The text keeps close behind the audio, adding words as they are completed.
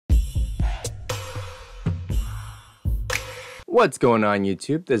What's going on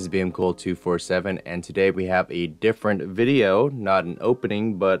YouTube? This is BMCool247 and today we have a different video, not an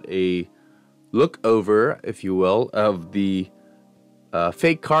opening but a look over, if you will, of the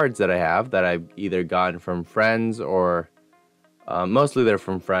fake cards that I have that I've either gotten from friends or mostly they're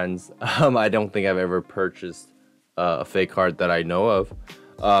from friends. I don't think I've ever purchased a fake card that I know of.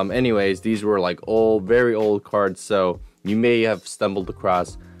 Anyways, these were like old, very old cards, so you may have stumbled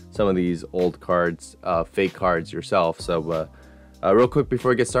across some of these old cards, fake cards yourself. So real quick before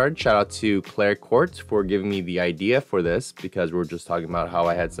we get started, shout out to Claire Quartzz for giving me the idea for this, because we were just talking about how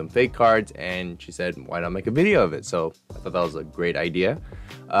I had some fake cards and she said why not make a video of it. So I thought that was a great idea.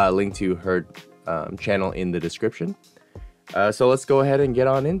 Link to her channel in the description. So let's go ahead and get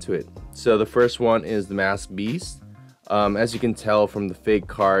on into it. So the first one is the Masked Beast. As you can tell from the fake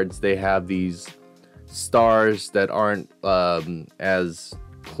cards, they have these stars that aren't as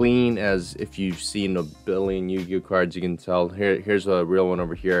clean as if you've seen a billion Yu-Gi-Oh cards. You can tell. Here's a real one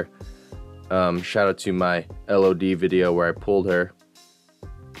over here. Shout out to my LOD video where I pulled her.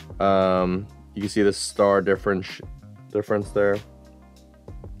 You can see the star difference there,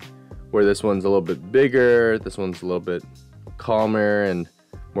 where this one's a little bit bigger, this one's a little bit calmer and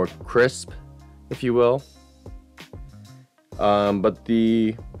more crisp, if you will. But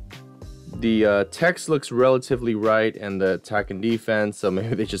the text looks relatively right, and the attack and defense, so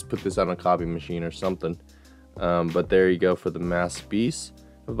maybe they just put this on a copy machine or something. But there you go for the Masked Beast.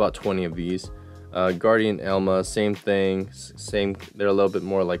 About 20 of these. Guardian Elma, same thing. They're a little bit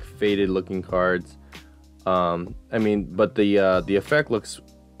more like faded looking cards. I mean, but the effect looks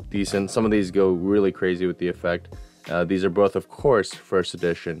decent. Some of these go really crazy with the effect. These are both, of course, first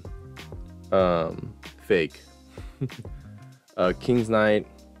edition. Fake. King's Knight.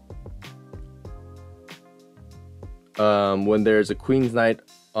 When there's a Queen's Knight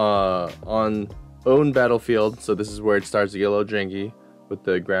on own battlefield, so this is where it starts to get a little janky with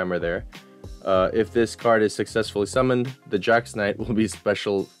the grammar there. If this card is successfully summoned, the Jack's Knight will be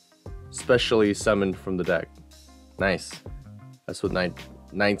specially summoned from the deck. Nice. That's what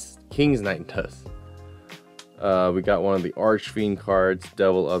King's Knight does. We got one of the Archfiend cards,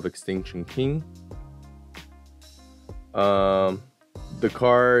 Devil of Extinction King. The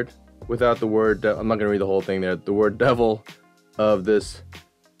card without the word, I'm not going to read the whole thing there. The word devil of this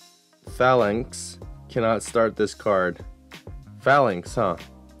phalanx cannot start this card. Phalanx, huh?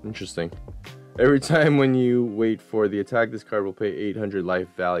 Interesting. Every time when you wait for the attack, this card will pay 800 life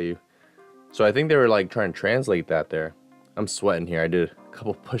value. So I think they were like trying to translate that there. I'm sweating here. I did a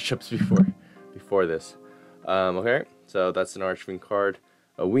couple push-ups before this. Okay, so that's an Archfiend card.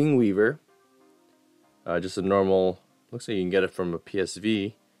 A Wing Weaver. Just a normal, looks like you can get it from a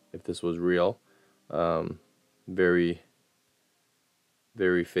PSV. If this was real. Very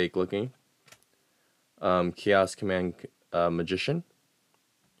fake looking. Chaos Command Magician.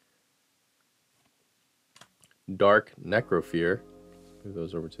 Dark Necrofear. Move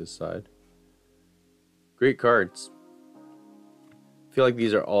those over to the side. Great cards. I feel like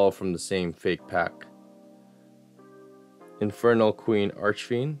these are all from the same fake pack. Infernal Queen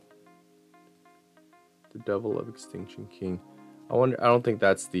Archfiend. The Devil of Extinction King. I don't think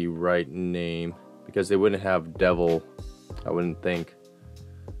that's the right name, because they wouldn't have devil, I wouldn't think,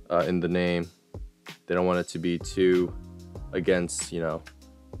 in the name. They don't want it to be too against, you know,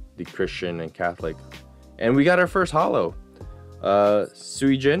 the Christian and Catholic. And we got our first holo.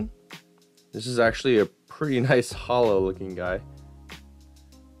 Suijin. This is actually a pretty nice holo looking guy.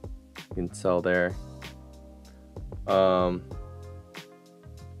 You can tell there. Yeah,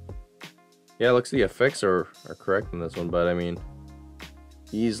 it looks like the effects are correct in this one, but I mean,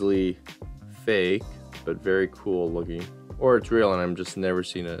 easily fake, but very cool looking. Or it's real and I'm just never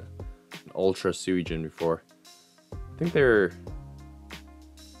seen an Ultra Suijin before. I think they're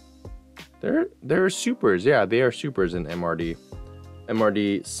supers. Yeah, they are supers in MRD.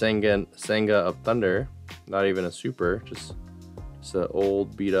 MRD Senga of Thunder. Not even a super, just an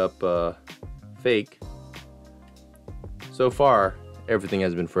old beat up fake. So far, everything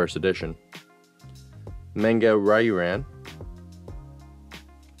has been first edition. Manga Ryuran.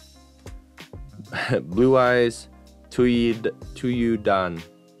 Blue Eyes Tuyudan.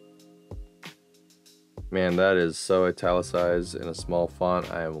 Man, that is so italicized in a small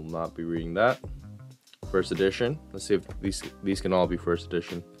font. I will not be reading that. First edition. Let's see if these can all be first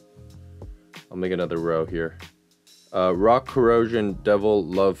edition. I'll make another row here. Rock Corrosion Devil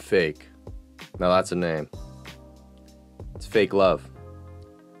Love Fake. Now that's a name. It's fake love.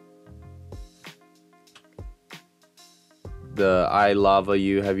 The I Lava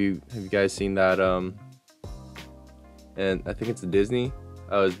You. Have you guys seen that? And I think it's a Disney.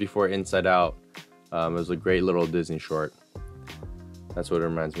 It was before Inside Out. It was a great little Disney short. That's what it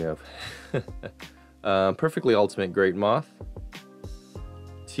reminds me of. Perfectly Ultimate Great Moth.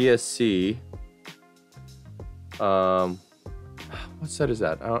 TSC. What set is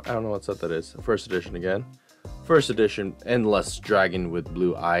that? I don't know what set that is. First edition again. First edition Endless Dragon with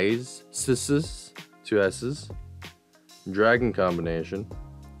blue eyes. Sisses. 2 S's. Dragon combination.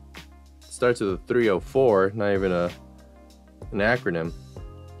 Starts with a 304. Not even an acronym.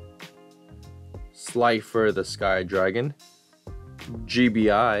 Slifer the Sky Dragon.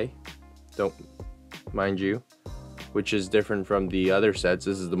 GBI. Don't mind you. Which is different from the other sets.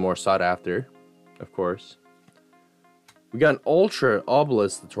 This is the more sought after, of course. We got an Ultra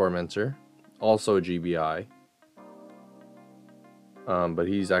Obelisk the Tormentor, also a GBI. But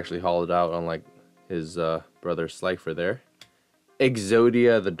he's actually hollowed out, unlike his brother Slifer there.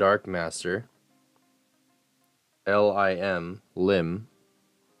 Exodia the Dark Master. Lim.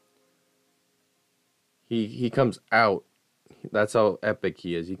 He comes out. That's how epic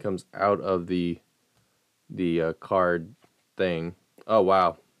he is. He comes out of the card thing. Oh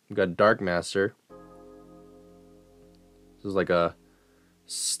wow, we got Dark Master. This is like a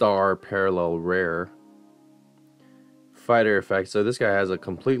star parallel rare. Fighter effect. So this guy has a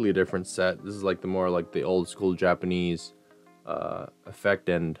completely different set. This is like the more like the old school Japanese effect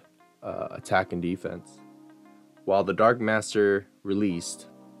and attack and defense. While the Dark Master released,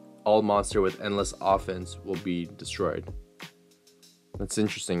 all monster with endless offense will be destroyed. That's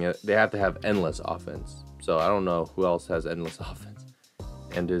interesting. They have to have endless offense. So I don't know who else has endless offense.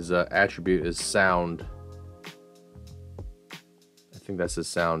 And his attribute is sound. I think that's his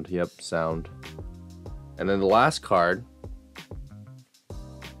sound. Yep, sound. And then the last card,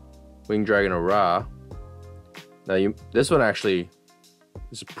 Winged Dragon Ra. Now this one actually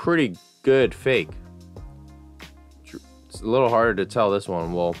is a pretty good fake. It's a little harder to tell this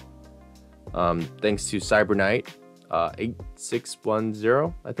one. Well, thanks to Cyber Knight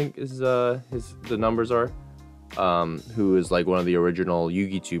 8610, I think is the numbers are. Who is like one of the original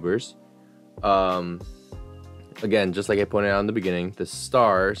Yugi tubers. Again, just like I pointed out in the beginning, the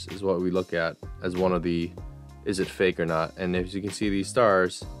stars is what we look at as one of the, is it fake or not? And as you can see, these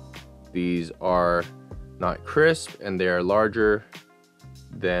stars, these are not crisp and they are larger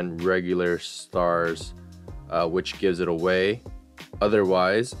than regular stars, which gives it away.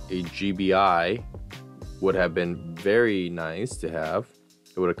 Otherwise, a GBI would have been very nice to have.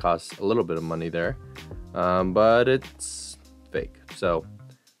 It would have cost a little bit of money there, but it's fake. So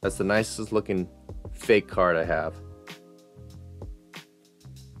that's the nicest looking fake card I have.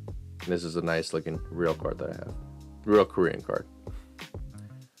 This is a nice looking real card that I have. Real Korean card.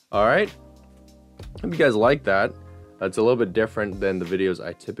 Alright. Hope you guys like that. It's a little bit different than the videos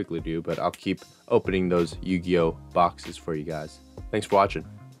I typically do, but I'll keep opening those Yu-Gi-Oh boxes for you guys. Thanks for watching.